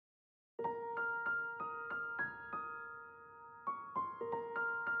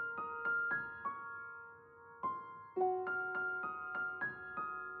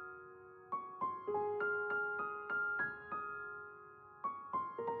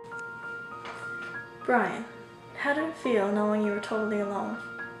Brian, how did it feel knowing you were totally alone?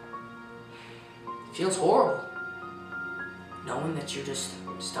 It feels horrible. Knowing that you're just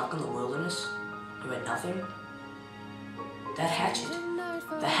stuck in the wilderness, you had nothing. That hatchet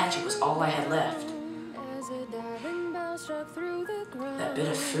was all I had left. That bit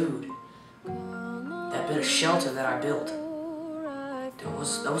of food, that bit of shelter that I built,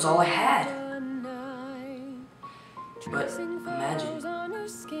 that was all I had. But imagine,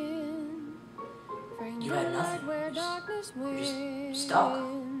 you had nothing. You're just stuck.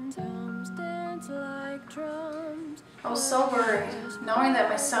 I was so worried, knowing that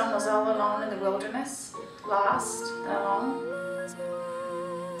my son was all alone in the wilderness, lost and alone.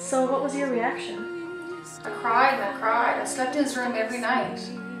 So what was your reaction? I cried and I cried. I slept in his room every night.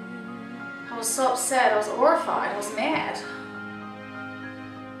 I was so upset, I was horrified, I was mad.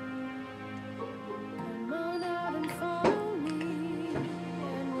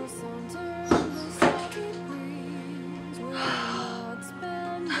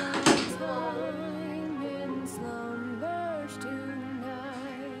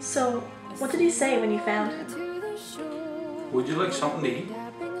 So, what did he say when you found him? Would you like something to eat?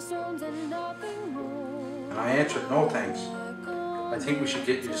 And I answered, no thanks. I think we should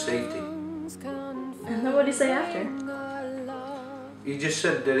get you to safety. And then what did he say after? He just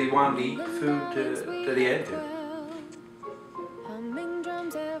said that he wanted to eat food that he had to.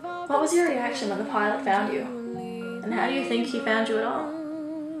 What was your reaction when the pilot found you? And how do you think he found you at all?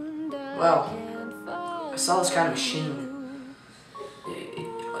 Well, I saw this kind of machine.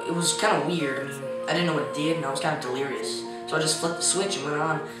 It was kind of weird. I mean, I didn't know what it did, and I was kind of delirious. So I just flipped the switch and went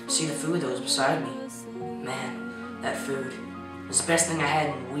on to see the food that was beside me. Man, that food was the best thing I had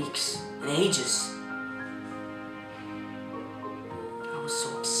in weeks, in ages. I was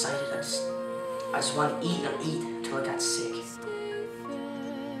so excited. I just wanted to eat and eat until I got sick.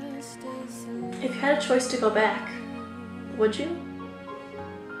 If you had a choice to go back, would you?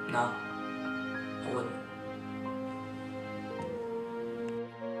 No, I wouldn't.